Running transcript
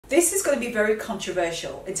This is going to be very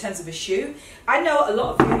controversial in terms of a shoe. I know a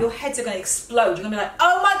lot of you, your heads are going to explode. You're going to be like,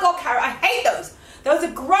 oh my God, Karen, I hate those. Those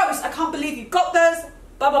are gross. I can't believe you got those.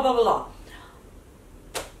 Blah, blah, blah, blah, blah.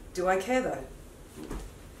 Do I care though?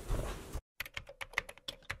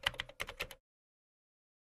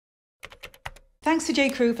 Thanks to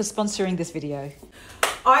J.Crew for sponsoring this video.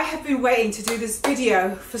 I have been waiting to do this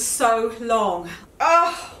video for so long.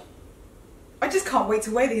 Oh, I just can't wait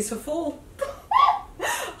to wear these for fall.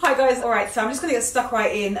 Hi guys, all right, so I'm just gonna get stuck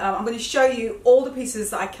right in. I'm gonna show you all the pieces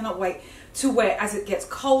that I cannot wait to wear as it gets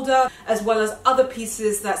colder, as well as other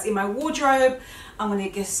pieces that's in my wardrobe. I'm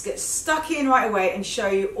gonna just get stuck in right away and show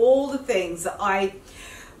you all the things that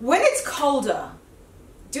when it's colder,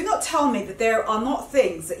 do not tell me that there are not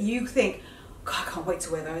things that you think, God, I can't wait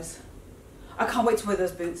to wear those. I can't wait to wear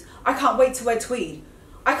those boots. I can't wait to wear tweed.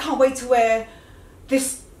 I can't wait to wear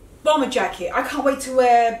this bomber jacket. I can't wait to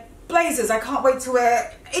wear blazers. I can't wait to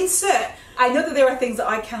wear insert. I know that there are things that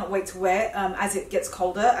I cannot wait to wear as it gets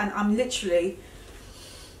colder, and I'm gonna just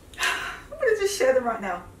share them right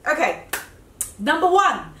now. Okay, number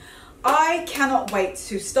one, I cannot wait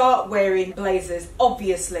to start wearing blazers,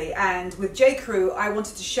 obviously, and with J.Crew I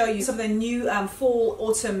wanted to show you some of the new fall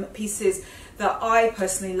autumn pieces that I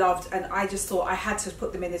personally loved, and I just thought I had to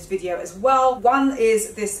put them in this video as well. One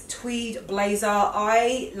is this tweed blazer.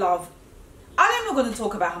 I'm not going to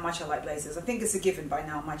talk about how much I like blazers. I think it's a given by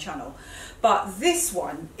now on my channel. But this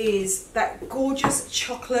one is that gorgeous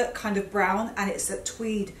chocolate kind of brown, and it's a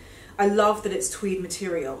tweed. I love that it's tweed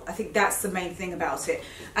material. I think that's the main thing about it.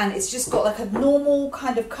 And it's just got like a normal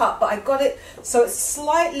kind of cut, but I got it so it's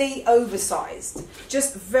slightly oversized.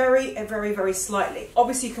 Just very, very, very slightly.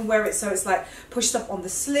 Obviously you can wear it so it's like pushed up on the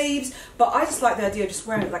sleeves, but I just like the idea of just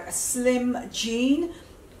wearing it like a slim jean.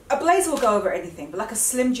 A blazer will go over anything, but like a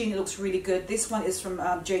slim jean, it looks really good. This one is from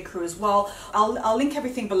J.Crew as well. I'll link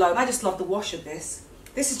everything below. I just love the wash of this.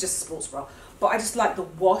 This is just a sports bra, but I just like the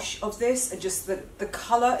wash of this, and just the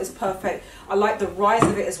color is perfect. I like the rise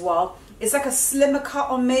of it as well. It's like a slimmer cut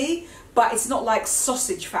on me, but it's not like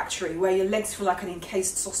Sausage Factory where your legs feel like an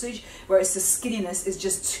encased sausage, whereas the skinniness is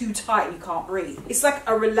just too tight and you can't breathe. It's like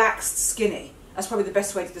a relaxed skinny. That's probably the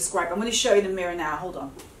best way to describe it. I'm going to show you in the mirror now. Hold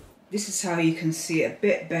on. This is how you can see it a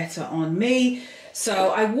bit better on me.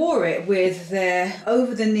 So I wore it with the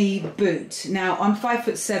over the knee boot. Now I'm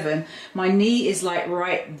 5'7". My knee is like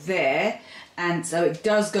right there, and so it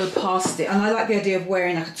does go past it. And I like the idea of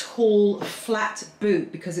wearing like a tall flat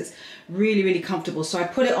boot because it's really, really comfortable. So I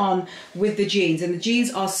put it on with the jeans, and the jeans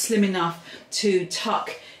are slim enough to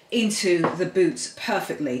tuck into the boots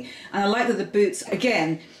perfectly. And I like that the boots,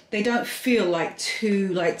 again, they don't feel like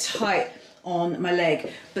too like tight on my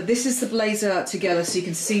leg. But this is the blazer together, so you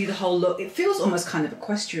can see the whole look. It feels almost kind of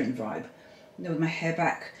equestrian vibe, you know, with my hair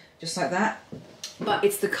back just like that. But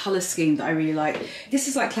it's the color scheme that I really like. This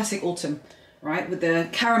is like classic autumn, right, with the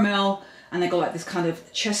caramel, and they got like this kind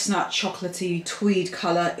of chestnut chocolatey tweed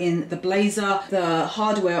color in the blazer. The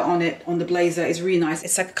hardware on it, on the blazer, is really nice.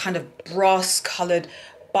 It's like a kind of brass colored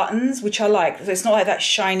buttons, which I like. So it's not like that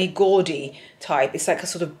shiny, gaudy type. It's like a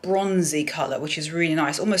sort of bronzy color, which is really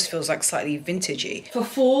nice. Almost feels like slightly vintagey. For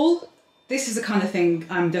fall, this is the kind of thing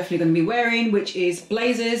I'm definitely going to be wearing, which is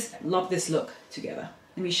blazers. Love this look together.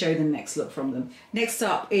 Let me show you the next look from them. Next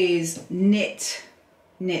up is knits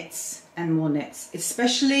and more knits,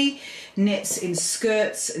 especially knits in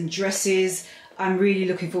skirts and dresses. I'm really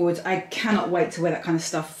looking forward. I cannot wait to wear that kind of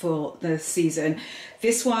stuff for the season.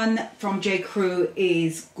 This one from J.Crew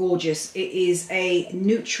is gorgeous. It is a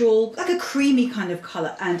neutral, like a creamy kind of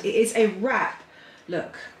color, and it is a wrap.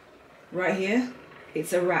 Look, right here,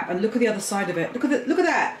 it's a wrap, and look at the other side of it. Look at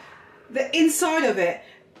that. The inside of it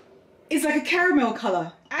is like a caramel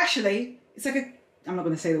color. Actually, it's like a, I'm not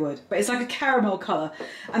going to say the word, but it's like a caramel color,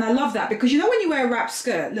 and I love that because you know when you wear a wrap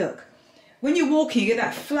skirt, look. When you're walking, you get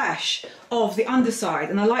that flash of the underside,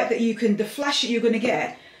 and I like that the flash that you're going to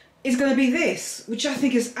get is going to be this, which I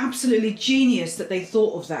think is absolutely genius that they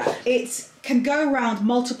thought of that. It can go around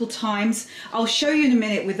multiple times. I'll show you in a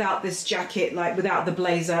minute without this jacket, like without the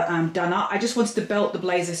blazer done up. I just wanted to belt the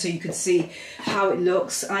blazer so you could see how it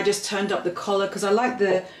looks, and I just turned up the collar because I like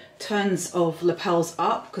the turns of lapels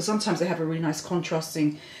up, because sometimes they have a really nice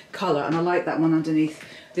contrasting color, and I like that one underneath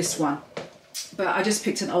this one. But I just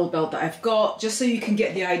picked an old belt that I've got just so you can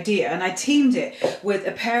get the idea, and I teamed it with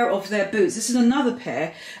a pair of their boots. This is another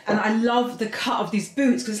pair, and I love the cut of these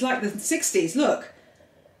boots because it's like the 60s. Look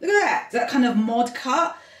at that kind of mod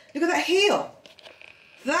cut. Look at that heel.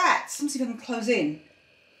 Let me see if I can close in.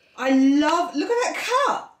 Look at that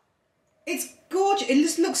cut. It's gorgeous. It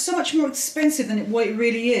just looks so much more expensive than what it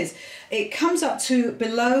really is. It comes up to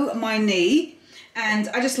below my knee, And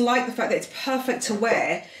I just like the fact that it's perfect to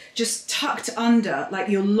wear just tucked under like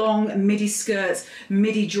your long midi skirts,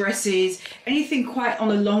 midi dresses, anything quite on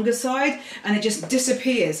the longer side, and it just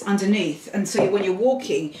disappears underneath. And so when you're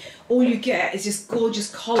walking, all you get is this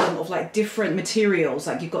gorgeous column of like different materials.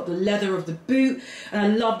 Like you've got the leather of the boot, and I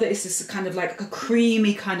love that it's this kind of like a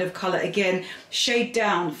creamy kind of color, again shade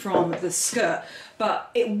down from the skirt,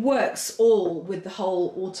 but it works all with the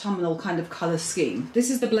whole autumnal kind of color scheme.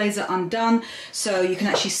 This is the blazer undone, so you can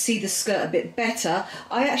actually see the skirt a bit better.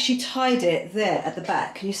 I actually tied it there at the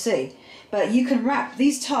back, can you see? But you can wrap,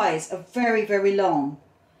 these ties are very, very long,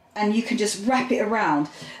 and you can just wrap it around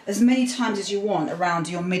as many times as you want around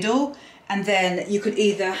your middle, and then you could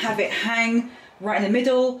either have it hang right in the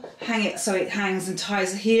middle, hang it so it hangs and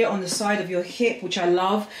ties here on the side of your hip, which I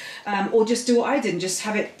love, or just do what I did and just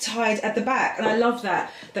have it tied at the back. And I love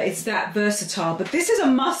that it's that versatile. But this is a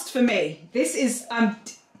must for me. This is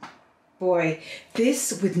boy,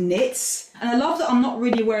 this with knits. And I love that I'm not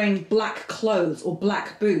really wearing black clothes or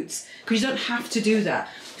black boots, because you don't have to do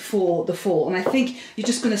that for the fall. And I think you're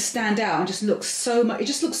just going to stand out and just look so much, it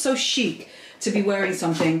just looks so chic to be wearing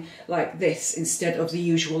something like this instead of the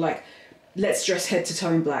usual like let's dress head to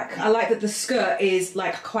toe in black. I like that the skirt is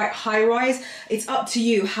like quite high rise. It's up to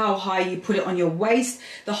you how high you put it on your waist.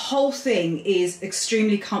 The whole thing is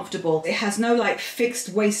extremely comfortable. It has no like fixed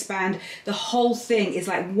waistband. The whole thing is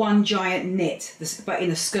like one giant knit, but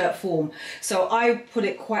in a skirt form. So I put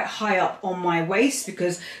it quite high up on my waist,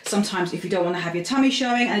 because sometimes if you don't want to have your tummy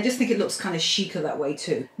showing, and I just think it looks kind of chicer that way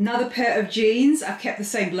too. Another pair of jeans. I've kept the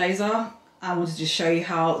same blazer. I wanted to show you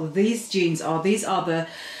how these jeans are. These are the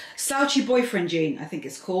Slouchy Boyfriend jean, I think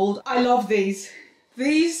it's called. I love these.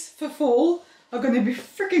 These for fall are going to be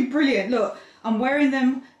freaking brilliant. Look, I'm wearing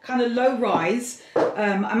them kind of low rise.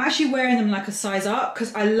 I'm actually wearing them like a size up,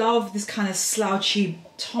 because I love this kind of slouchy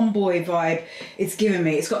tomboy vibe it's giving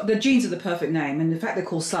me. It's got, the jeans are the perfect name, and the fact they're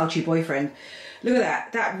called Slouchy Boyfriend. Look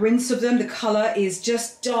at that rinse of them. The colour is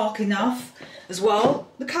just dark enough as well.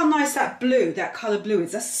 Look how nice that blue, that colour blue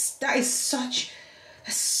is. That is such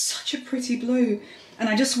a pretty blue. And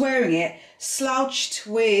I'm just wearing it slouched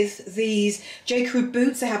with these J.Crew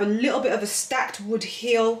boots. They have a little bit of a stacked wood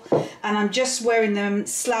heel, and I'm just wearing them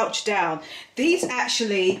slouched down. These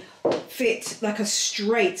actually fit like a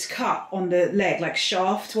straight cut on the leg, like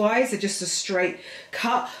shaft wise. They're just a straight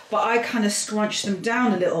cut, but I kind of scrunch them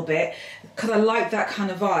down a little bit because I like that kind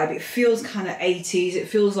of vibe. It feels kind of 80s. It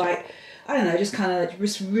feels like, I don't know, just kind of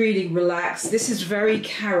just really relaxed. This is very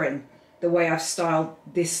Karen, the way I've styled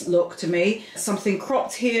this look to me. Something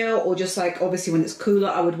cropped here, or just like, obviously when it's cooler,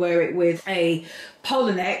 I would wear it with a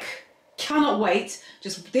polo neck. Cannot wait.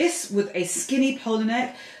 Just this with a skinny polo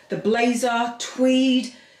neck, the blazer,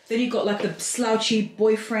 tweed, then you've got like the Slouchy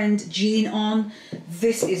Boyfriend jean on.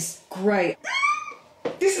 This is great.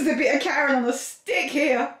 This is a bit of Karen on the stick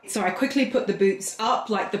here. So I quickly put the boots up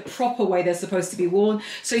like the proper way they're supposed to be worn,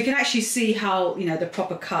 so you can actually see how, you know, the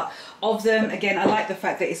proper cut of them. Again, I like the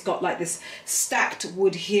fact that it's got like this stacked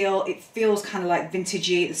wood heel. It feels kind of like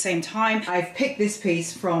vintagey at the same time. I've picked this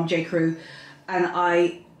piece from J.Crew, and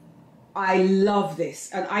I love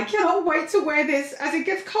this, and I cannot wait to wear this as it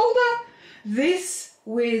gets colder. This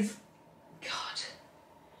with, God,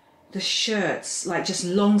 the shirts, like just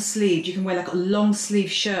long sleeved. You can wear like a long sleeve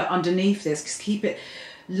shirt underneath this. Just keep it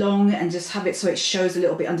long and just have it so it shows a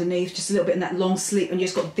little bit underneath, just a little bit in that long sleeve, and you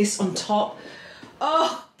just got this on top.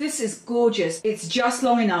 Oh, this is gorgeous. It's just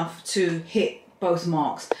long enough to hit both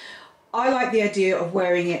marks. I like the idea of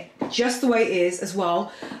wearing it just the way it is as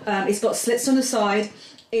well. It's got slits on the side.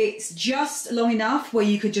 It's just long enough where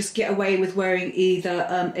you could just get away with wearing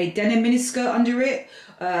either a denim miniskirt under it,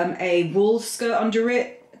 a wool skirt under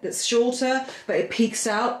it that's shorter but it peeks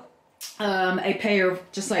out, a pair of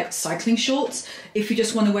just like cycling shorts if you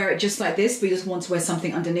just want to wear it just like this, but you just want to wear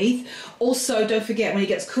something underneath. Also, don't forget, when it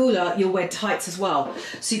gets cooler, you'll wear tights as well.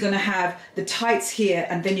 So you're going to have the tights here,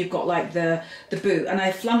 and then you've got like the boot. And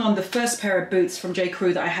I flung on the first pair of boots from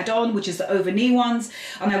J.Crew that I had on, which is the over knee ones,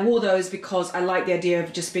 and I wore those because I like the idea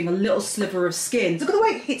of just being a little sliver of skin. Look at the way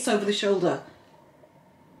it hits over the shoulder.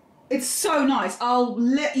 It's so nice. I'll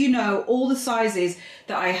let you know all the sizes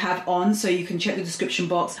that I have on, so you can check the description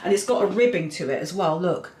box. And it's got a ribbing to it as well.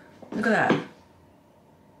 Look at that.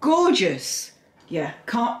 Gorgeous. Yeah,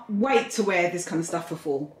 can't wait to wear this kind of stuff for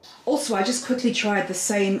fall. Also, I just quickly tried the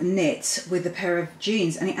same knit with a pair of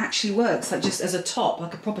jeans, and it actually works, like just as a top,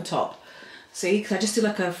 like a proper top. See, because I just did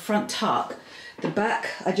like a front tuck. The back,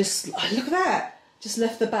 I just, oh, look at that. Just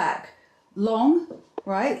left the back long,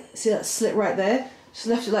 right? See that slit right there? Just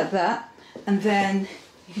left it like that, and then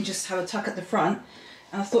you can just have a tuck at the front,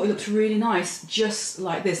 And I thought it looked really nice, just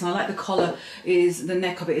like this. And I like the collar, the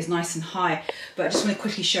neck of it is nice and high. But I just want to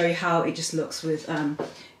quickly show you how it just looks with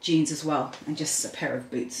jeans as well, and just a pair of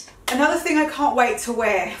boots. Another thing I can't wait to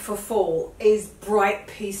wear for fall is bright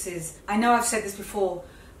pieces. I know I've said this before.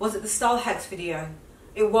 Was it the Style Hacks video?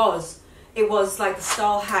 It was. It was like the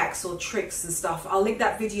style hacks or tricks and stuff. I'll link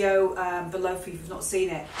that video below for you if you've not seen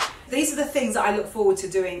it. These are the things that I look forward to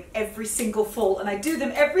doing every single fall, and I do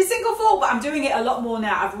them every single fall, but I'm doing it a lot more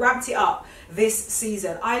now. I've ramped it up this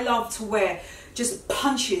season. I love to wear just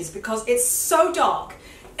punches because it's so dark.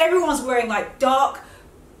 Everyone's wearing like dark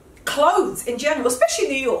clothes in general, especially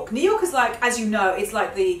New York. New York is like, as you know, it's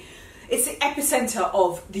the epicenter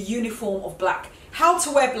of the uniform of black. How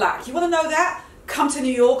to wear black. You want to know that? Come to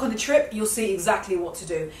New York on the trip, you'll see exactly what to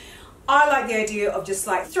do. I like the idea of just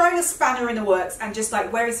like throwing a spanner in the works and just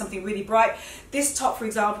like wearing something really bright. This top, for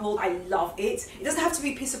example, I love it. It doesn't have to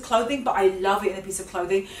be a piece of clothing, but I love it in a piece of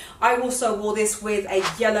clothing. I also wore this with a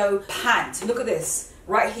yellow pant. Look at this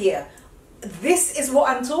right here. This is what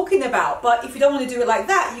I'm talking about. But if you don't want to do it like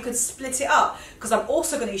that, you could split it up, because I'm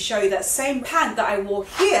also going to show you that same pant that I wore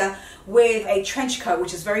here with a trench coat,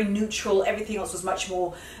 which is very neutral. Everything else was much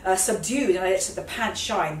more subdued, and I let the pant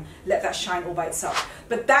shine, let that shine all by itself.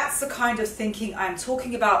 But that's the kind of thinking I'm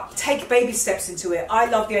talking about. Take baby steps into it. I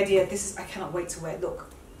love the idea. I cannot wait to wear. Look,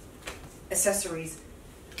 accessories.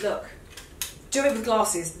 Look, do it with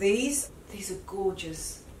glasses. These are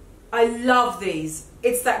gorgeous. I love these.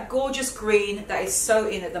 It's that gorgeous green that is so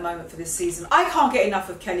in at the moment for this season. I can't get enough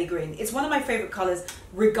of Kelly green. It's one of my favorite colors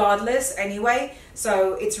regardless anyway.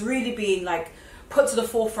 So it's really being like put to the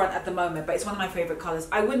forefront at the moment, but it's one of my favorite colors.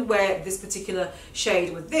 I wouldn't wear this particular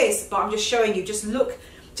shade with this, but I'm just showing you, just look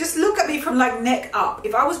at me from like neck up.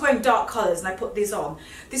 If I was wearing dark colors and I put this on,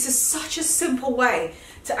 this is such a simple way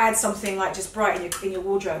to add something like just bright in your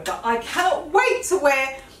wardrobe. But I cannot wait to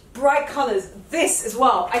wear bright colors. This as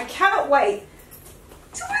well. I cannot wait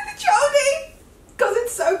to wear the Jodie, because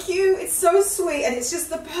it's so cute, it's so sweet, and it's just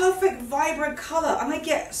the perfect vibrant color. And I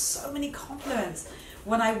get so many compliments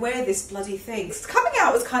when I wear this bloody thing. It's coming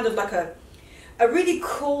out as kind of like a really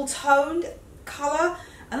cool toned color,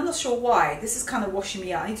 and I'm not sure why. This is kind of washing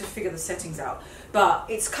me out. I need to figure the settings out, but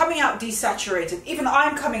it's coming out desaturated. Even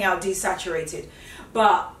I'm coming out desaturated,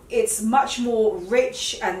 but it's much more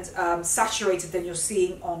rich and saturated than you're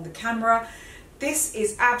seeing on the camera. This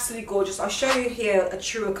is absolutely gorgeous. I'll show you here a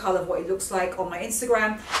truer color of what it looks like on my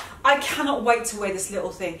Instagram. I cannot wait to wear this little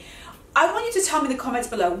thing. I want you to tell me in the comments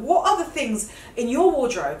below, what other things in your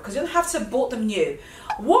wardrobe, because you don't have to have bought them new,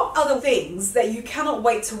 what other things that you cannot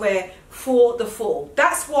wait to wear for the fall?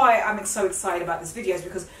 That's why I'm so excited about this video, is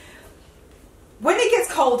because when it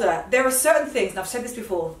gets colder, there are certain things, and I've said this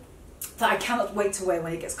before, that I cannot wait to wear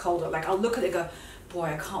when it gets colder. Like, I'll look at it and go, boy,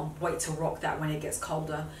 I can't wait to rock that when it gets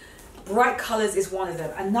colder. Bright colors is one of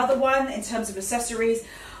them. Another one in terms of accessories,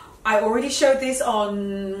 I already showed this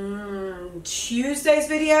on Tuesday's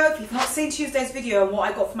video. If you've not seen Tuesday's video and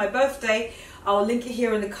what I got for my birthday, I'll link it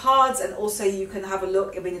here in the cards, and also you can have a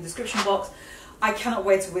look. It'll be in the description box. I cannot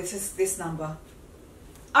wait to wear this number.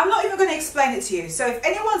 I'm not even going to explain it to you. So if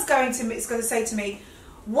anyone's going to say to me,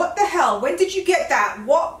 what the hell, when did you get that?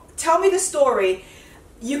 Tell me the story.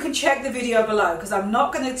 You can check the video below, because I'm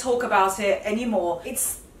not going to talk about it anymore.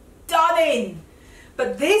 It's stunning.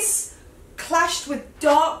 But this clashed with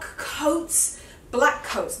dark coats, black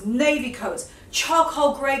coats, navy coats,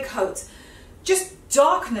 charcoal grey coats, just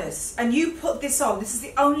darkness. And you put this on. This is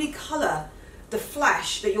the only color, the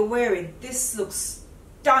flash that you're wearing. This looks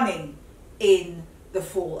stunning in the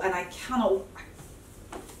fall, and I cannot.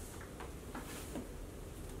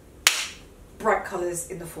 Bright colors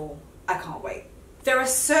in the fall. I can't wait. There are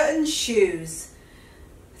certain shoes,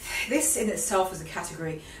 this in itself is a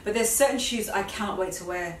category, but there's certain shoes I cannot wait to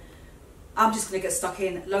wear. I'm just gonna get stuck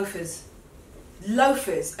in loafers.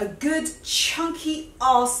 Loafers, a good chunky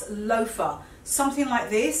ass loafer, something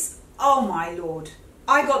like this. Oh my lord.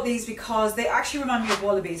 I got these because they actually remind me of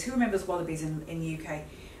wallabies. Who remembers wallabies in the UK?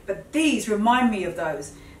 But these remind me of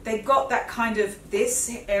those. They've got that kind of,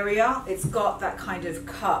 this area, it's got that kind of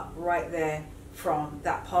cut right there from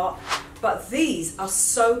that part. But these are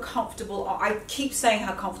so comfortable. I keep saying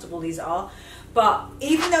how comfortable these are, but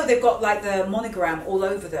even though they've got like the monogram all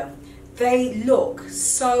over them, they look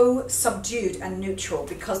so subdued and neutral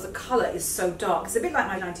because the color is so dark. It's a bit like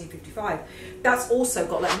my 1955. That's also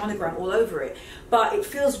got like monogram all over it, but it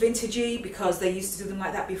feels vintagey because they used to do them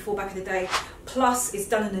like that before, back in the day. Plus it's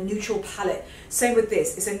done in a neutral palette. Same with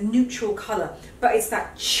this, it's a neutral color, but it's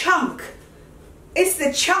that chunk. It's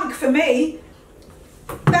the chunk for me.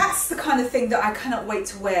 That's the kind of thing that I cannot wait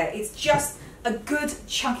to wear. It's just a good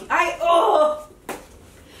chunky,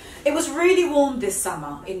 It was really warm this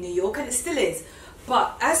summer in New York, and it still is.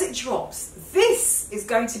 But as it drops, this is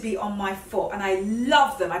going to be on my foot, and I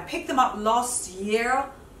love them. I picked them up last year.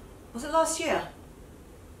 Was it last year?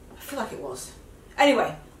 I feel like it was.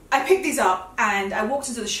 Anyway, I picked these up and I walked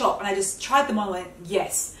into the shop and I just tried them on and went,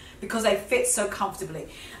 yes, because they fit so comfortably.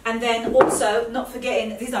 And then also, not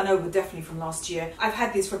forgetting, these I know were definitely from last year. I've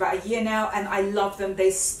had these for about a year now and I love them.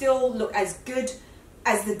 They still look as good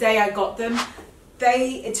as the day I got them.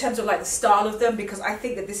 They, in terms of like the style of them, because I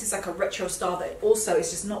think that this is like a retro style that also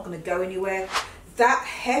is just not going to go anywhere. That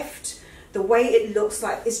heft, the way it looks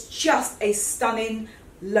like, it's just a stunning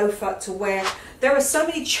loafer to wear. There are so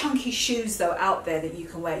many chunky shoes though out there that you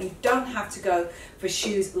can wear. You don't have to go for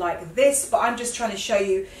shoes like this, but I'm just trying to show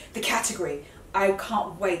you the category. I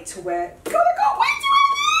can't wait to wear. God, I can't wait to wear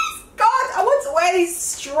these. God, I want to wear these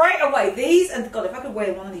straight away. These, and God, if I could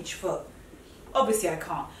wear one on each foot. Obviously I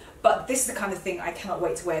can't, but this is the kind of thing I cannot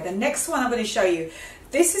wait to wear. The next one I'm going to show you,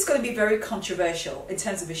 this is going to be very controversial in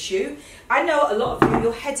terms of a shoe. I know a lot of you,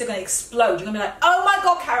 your heads are going to explode. You're going to be like, oh my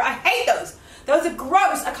God, Karen, I hate those. Those are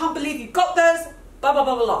gross. I can't believe you got those. Blah, blah,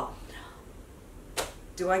 blah, blah, blah.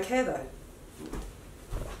 Do I care though?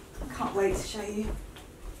 I can't wait to show you.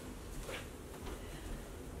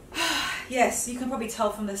 Yes, you can probably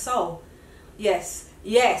tell from the sole. Yes,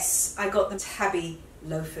 yes, I got the tabby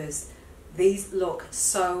loafers. These look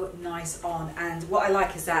so nice on. And what I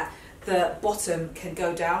like is that the bottom can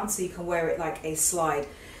go down so you can wear it like a slide.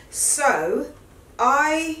 So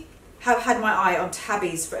I have had my eye on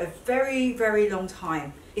tabbies for a very, very long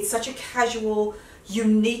time. It's such a casual,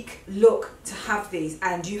 unique look to have these,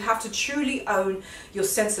 and you have to truly own your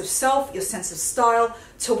sense of self, your sense of style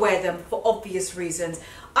to wear them for obvious reasons.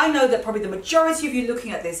 I know that probably the majority of you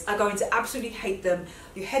looking at this are going to absolutely hate them.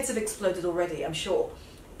 Your heads have exploded already, I'm sure.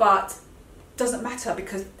 But it doesn't matter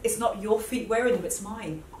because it's not your feet wearing them, it's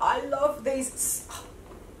mine. I love these.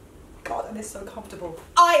 God, and they're so comfortable.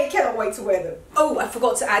 I cannot wait to wear them. Oh, I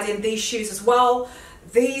forgot to add in these shoes as well.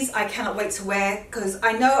 These I cannot wait to wear because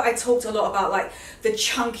I know I talked a lot about like the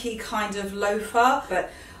chunky kind of loafer, but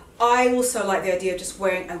I also like the idea of just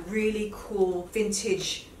wearing a really cool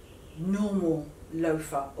vintage normal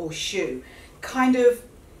loafer or shoe. Kind of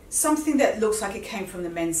something that looks like it came from the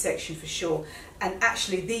men's section for sure. And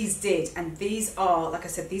actually these did, and these are, like I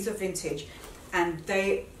said, these are vintage and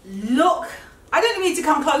they look, I don't even need to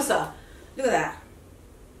come closer. Look at that.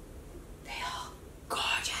 They are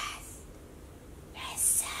gorgeous. They're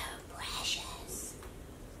so precious.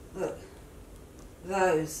 Look,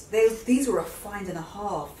 these were a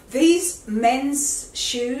 £1.50. These men's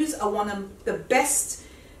shoes are one of the best,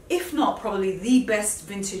 if not probably the best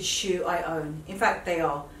vintage shoe I own. In fact, they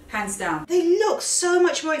are, hands down. They look so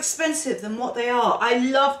much more expensive than what they are. I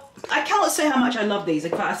cannot say how much I love these.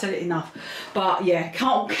 In fact, I said it enough. But yeah,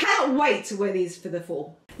 cannot wait to wear these for the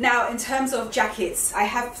fall. Now, in terms of jackets, I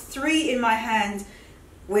have 3 in my hand,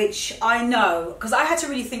 which I know, because I had to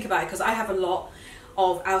really think about it, because I have a lot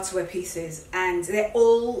of outerwear pieces, and they're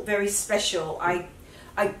all very special. I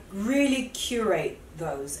really curate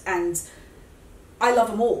those, and I love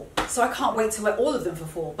them all. So I can't wait to wear all of them for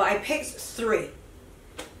fall, but I picked 3.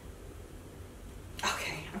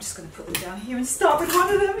 Okay, I'm just going to put them down here and start with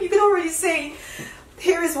one of them. You can already see.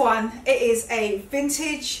 Here is one. It is a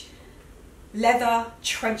vintage leather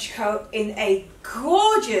trench coat in a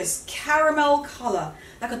gorgeous caramel colour,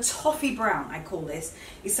 like a toffee brown, I call this.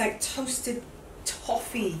 It's like toasted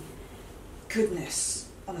toffee goodness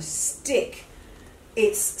on a stick.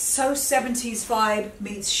 It's so 70s vibe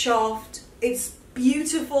meets shaft. It's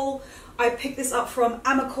beautiful. I picked this up from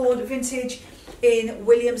Amarcord Vintage in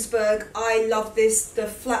Williamsburg. I love this. The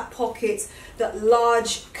flat pockets, that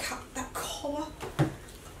large, that collar.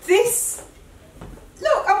 This,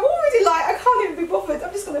 look, I'm already like, I can't even be bothered.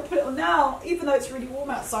 I'm just going to put it on now, even though it's really warm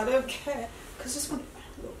outside. I don't care, because just want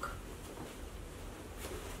to look.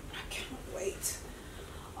 I cannot wait.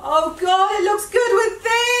 Oh God, it looks good with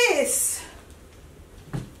this.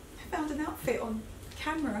 I found an outfit on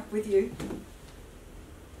camera with you.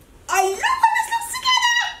 I love how this looks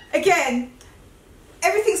together. Again,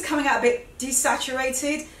 everything's coming out a bit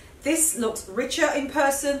desaturated. This looks richer in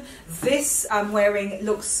person. This I'm wearing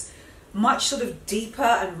looks much sort of deeper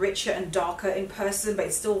and richer and darker in person, but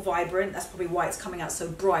it's still vibrant. That's probably why it's coming out so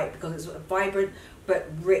bright, because it's a vibrant but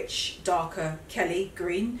rich, darker Kelly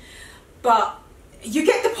green. But you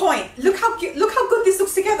get the point. Look how good this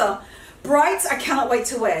looks together. Bright, I cannot wait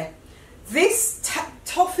to wear. This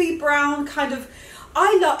toffee brown kind of,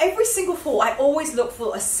 I love every single fall. I always look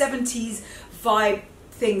for a 70s vibe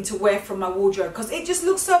thing to wear from my wardrobe because it just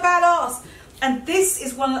looks so badass. And this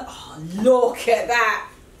is one of, oh, look at that.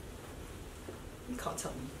 You can't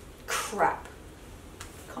tell me. crap.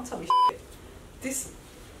 Can't tell me shit. This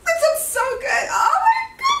looks so good. Oh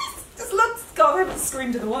my goodness. This looks, God, I haven't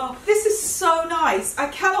screamed in a while. This is so nice. I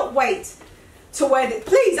cannot wait to wear this.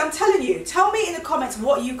 Please, I'm telling you, tell me in the comments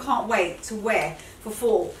what you can't wait to wear for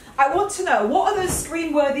fall. I want to know, what are those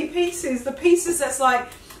screen-worthy pieces? The pieces that's like,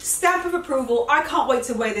 stamp of approval. I can't wait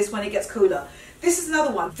to wear this when it gets cooler. This is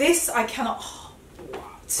another one. This I cannot, oh,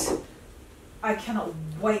 what? I cannot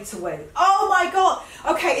wait to wear it. Oh my God.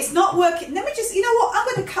 Okay, it's not working. Let me just, you know what?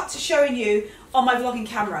 I'm going to cut to showing you on my vlogging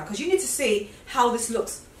camera because you need to see how this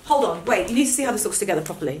looks. Hold on, wait. You need to see how this looks together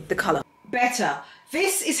properly, the color. Better.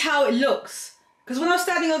 This is how it looks. Because when I was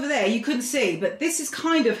standing over there, you couldn't see, but this is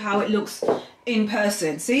kind of how it looks in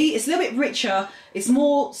person. See, it's a little bit richer. It's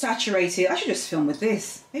more saturated. I should just film with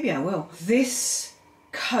this. Maybe I will. This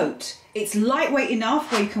coat, it's lightweight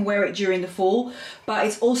enough where you can wear it during the fall, but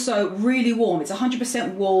it's also really warm. It's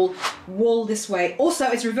 100% wool this way. Also,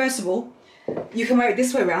 it's reversible. You can wear it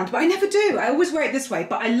this way around, but I never do. I always wear it this way,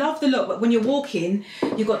 but I love the look. But when you're walking,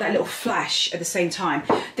 you've got that little flash at the same time.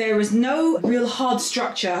 There is no real hard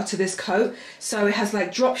structure to this coat, so it has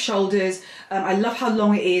like drop shoulders. I love how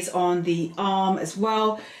long it is on the arm as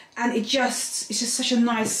well. And it's just such a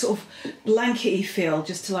nice sort of blankety feel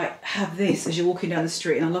just to like have this as you're walking down the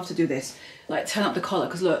street. And I love to do this, like turn up the collar,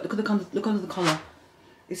 because look under the collar.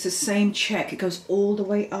 It's the same check. It goes all the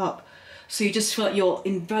way up. So you just feel like you're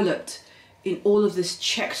enveloped in all of this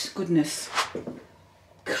checked goodness.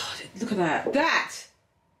 God, look at that. That,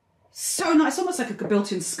 so nice. It's almost like a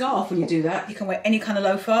built-in scarf when you do that. You can wear any kind of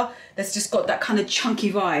loafer that's just got that kind of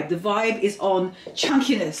chunky vibe. The vibe is on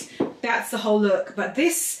chunkiness. That's the whole look. But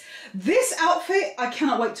this outfit, I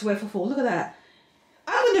cannot wait to wear for fall. Look at that.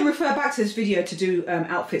 I'm going to refer back to this video to do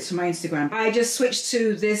outfits for my Instagram. I just switched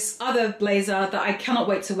to this other blazer that I cannot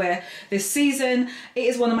wait to wear this season. It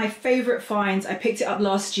is one of my favorite finds. I picked it up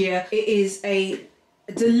last year. It is a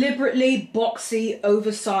deliberately boxy,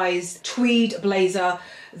 oversized tweed blazer.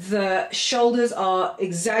 The shoulders are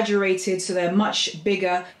exaggerated, so they're much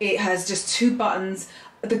bigger. It has just 2 buttons.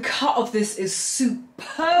 The cut of this is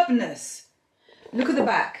superbness. Look at the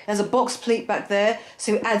back. There's a box pleat back there,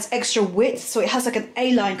 so it adds extra width. So it has like an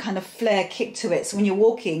A-line kind of flare kick to it. So when you're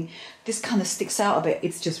walking, this kind of sticks out a bit.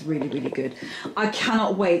 It's just really, really good. I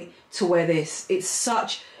cannot wait to wear this. It's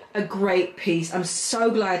such a great piece. I'm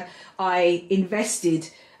so glad I invested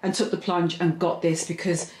and took the plunge and got this,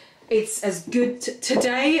 because it's as good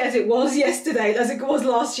today as it was yesterday, as it was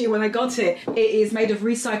last year when I got it. It is made of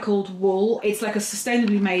recycled wool. It's like a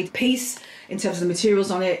sustainably made piece in terms of the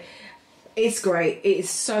materials on it. It's great. It is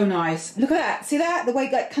so nice. Look at that. See that? The way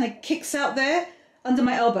it like kind of kicks out there under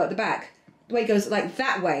my elbow at the back. The way it goes like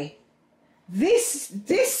that way. This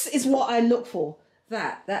is what I look for.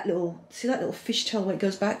 That little, see that little fishtail way it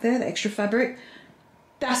goes back there, the extra fabric?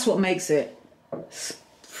 That's what makes it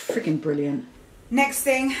freaking brilliant. Next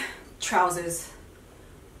thing, trousers.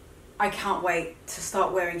 I can't wait to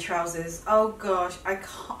start wearing trousers. Oh gosh, I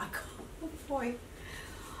can't, oh boy.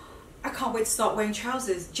 I can't wait to start wearing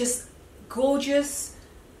trousers. Just gorgeous,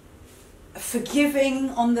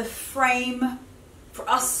 forgiving on the frame for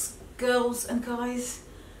us girls and guys.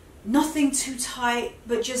 Nothing too tight,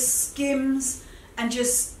 but just skims and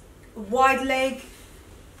just wide leg,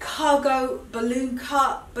 cargo, balloon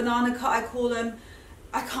cut, banana cut I call them.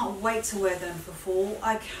 I can't wait to wear them for fall.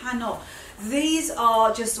 I cannot. These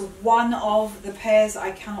are just one of the pairs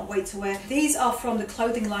I cannot wait to wear. These are from the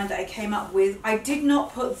clothing line that I came up with. I did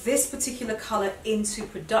not put this particular color into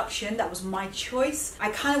production. That was my choice. I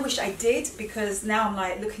kind of wish I did, because now I'm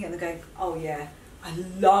like looking at them going, oh yeah, I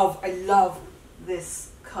love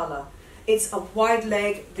this color. It's a wide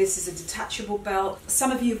leg. This is a detachable belt.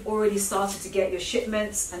 Some of you have already started to get your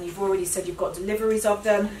shipments and you've already said you've got deliveries of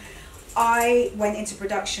them. I went into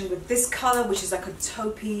production with this color, which is like a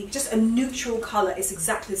taupey, just a neutral color. It's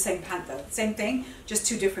exactly the same pant though, same thing, just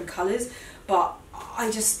 2 different colors. But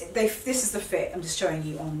this is the fit. I'm just showing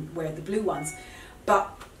you on where the blue ones.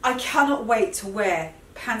 But I cannot wait to wear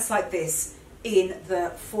pants like this in the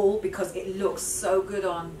fall because it looks so good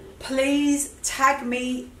on. Please tag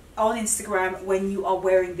me on Instagram when you are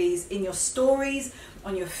wearing these in your stories,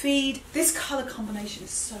 on your feed. This color combination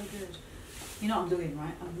is so good. You know what I'm doing,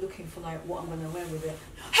 right? I'm looking for like what I'm going to wear with it.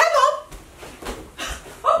 Hang on!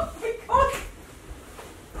 Oh my god!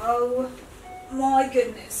 Oh my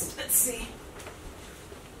goodness. Let's see.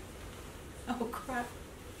 Oh crap.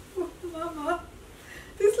 Oh, mama.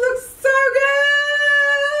 This looks so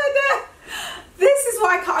good! This is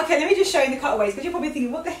why I can't. Okay, let me just show you the cutaways, because you're probably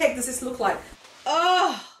thinking, what the heck does this look like?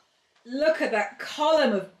 Oh, look at that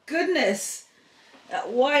column of goodness.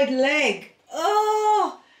 That wide leg.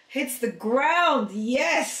 Oh, hits the ground.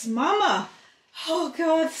 Yes, mama. Oh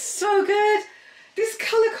God, so good. This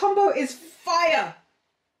color combo is fire.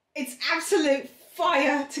 It's absolute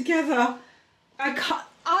fire together.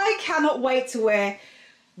 I cannot wait to wear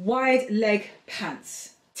wide leg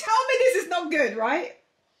pants. Tell me this is not good, right?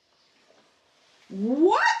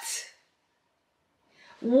 What?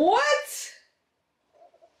 What?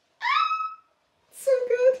 So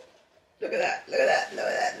good. Look at that, look at that, look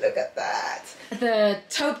at that, look at that. The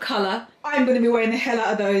taupe colour, I'm going to be wearing the hell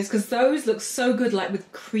out of those because those look so good, like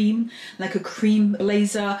with cream, like a cream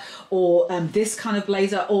blazer, or this kind of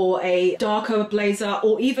blazer, or a darker blazer,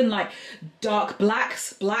 or even like dark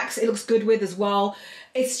blacks. Blacks it looks good with as well.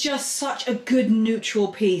 It's just such a good neutral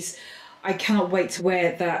piece. I cannot wait to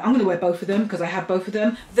wear that. I'm going to wear both of them because I have both of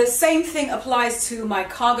them. The same thing applies to my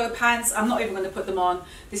cargo pants. I'm not even going to put them on.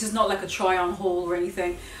 This is not like a try on haul or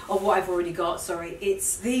anything of what I've already got. Sorry.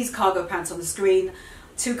 It's these cargo pants on the screen.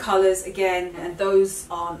 2 colours again, and those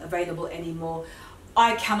aren't available anymore.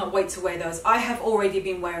 I cannot wait to wear those. I have already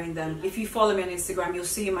been wearing them. If you follow me on Instagram, you'll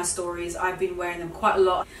see in my stories, I've been wearing them quite a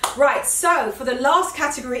lot. Right, so for the last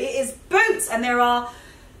category, it is boots. And there are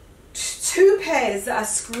 2 pairs that are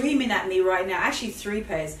screaming at me right now, actually 3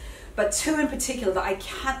 pairs, but 2 in particular that I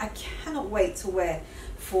cannot wait to wear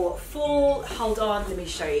for fall. Hold on, let me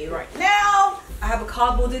show you right now. I have a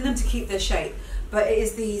cardboard in them to keep their shape, but it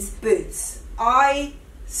is these boots. I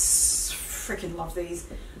freaking love these.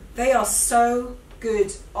 They are so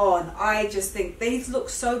good on. I just think these look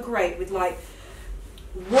so great with like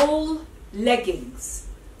wool leggings,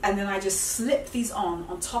 and then I just slip these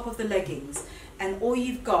on top of the leggings, and all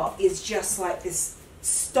you've got is just like this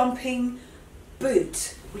stomping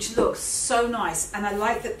boot, which looks so nice. And I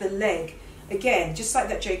like that the leg, again, just like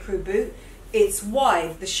that J.Crew boot, it's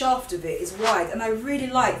wide, the shaft of it is wide, and I really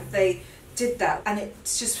like that they did that, and it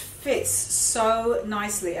just fits so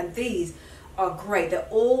nicely. And these are great. They're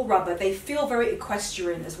all rubber. They feel very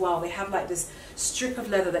equestrian as well. They have like this strip of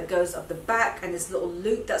leather that goes up the back and this little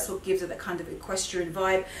loop. That's what gives it that kind of equestrian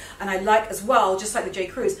vibe. And I like as well, just like the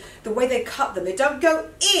J.Crews, the way they cut them. They don't go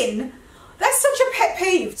in. That's such a pet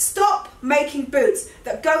peeve. Stop making boots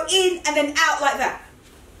that go in and then out like that.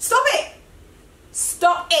 Stop it.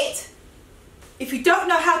 Stop it. If you don't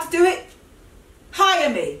know how to do it, hire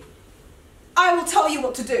me. I will tell you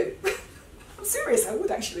what to do. I'm serious, I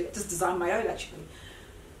would actually. Just design my own actually.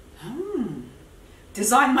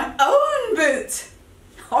 Design my own boot.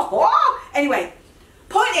 Anyway,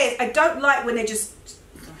 point is, I don't like when they just,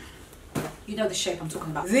 you know the shape I'm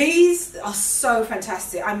talking about. These are so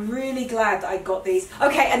fantastic. I'm really glad that I got these.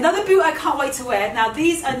 Okay, another boot I can't wait to wear. Now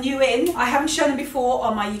these are new in. I haven't shown them before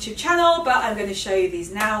on my YouTube channel, but I'm going to show you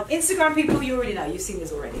these now. Instagram people, you already know. You've seen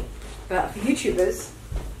this already. But for YouTubers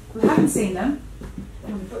who haven't seen them,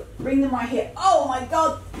 I'm going to bring them right here. Oh my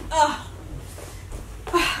God.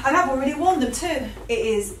 And I've already worn them too. It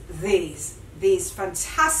is these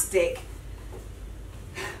fantastic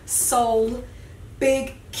sole,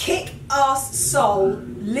 big kick-ass sole,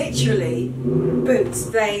 literally boots.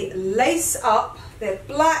 They lace up, they're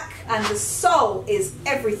black, and the sole is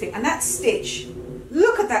everything. And that stitch,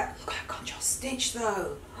 look at that. Look at that contrast stitch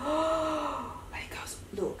though. And it goes,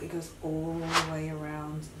 look, it goes all the way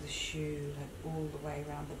around the shoe, like all the way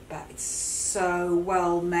around the back. It's so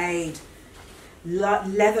well made.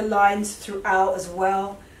 Leather lines throughout as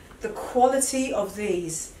well. The quality of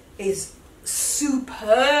these is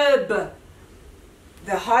superb.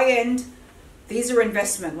 The high end, these are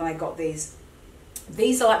investment when I got these.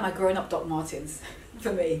 These are like my grown-up Doc Martens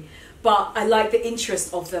for me. But I like the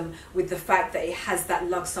interest of them with the fact that it has that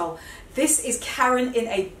lug sole. This is Karen in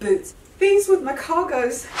a boot. These with my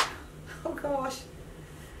cargos. Oh gosh.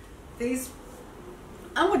 These,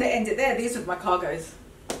 I'm going to end it there. These with my cargos.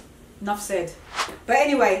 Enough said. But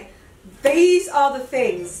anyway, these are the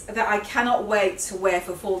things that I cannot wait to wear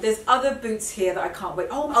for fall. There's other boots here that I can't wait.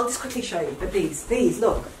 Oh, I'll just quickly show you. But these,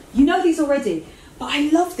 look. You know these already. But I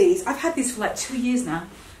love these. I've had these for like 2 years now.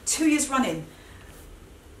 2 years running.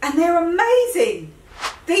 And they're amazing.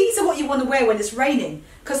 These are what you want to wear when it's raining.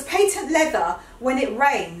 Because patent leather, when it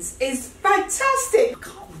rains, is fantastic. I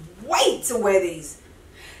can't wait to wear these.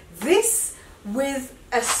 This with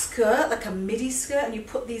a skirt, like a midi skirt, and you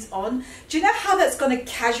put these on. Do you know how that's going to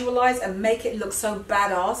casualize and make it look so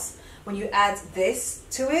badass when you add this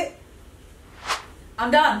to it?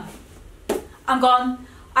 I'm done. I'm gone.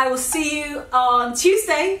 I will see you on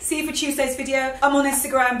Tuesday. See you for Tuesday's video. I'm on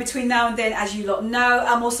Instagram between now and then, as you lot know.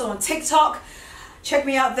 I'm also on TikTok. Check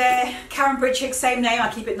me out there. KarenBritChick, same name.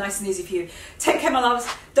 I keep it nice and easy for you. Take care, my loves.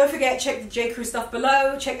 Don't forget, check the J.Crew stuff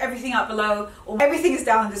below. Check everything out below. Everything is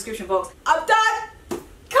down in the description box. I'm done.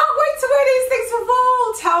 Can't wait to wear these things for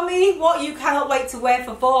fall. Tell me what you cannot wait to wear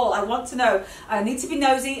for fall. I want to know. I need to be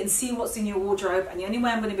nosy and see what's in your wardrobe. And the only way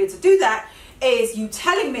I'm going to be able to do that is you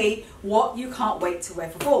telling me what you can't wait to wear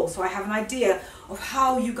for fall. So I have an idea of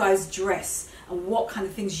how you guys dress and what kind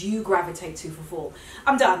of things you gravitate to for fall.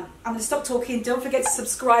 I'm done. I'm gonna stop talking. Don't forget to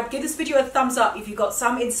subscribe. Give this video a thumbs up if you got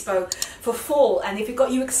some inspo for fall and if it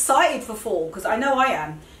got you excited for fall, because I know I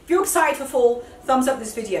am. If you're excited for fall, thumbs up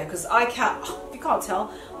this video, because I can't, if you can't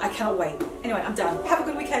tell, I cannot wait. Anyway, I'm done. Have a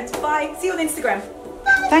good weekend. Bye. See you on Instagram.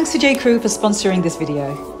 Thanks to J.Crew for sponsoring this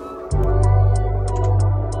video.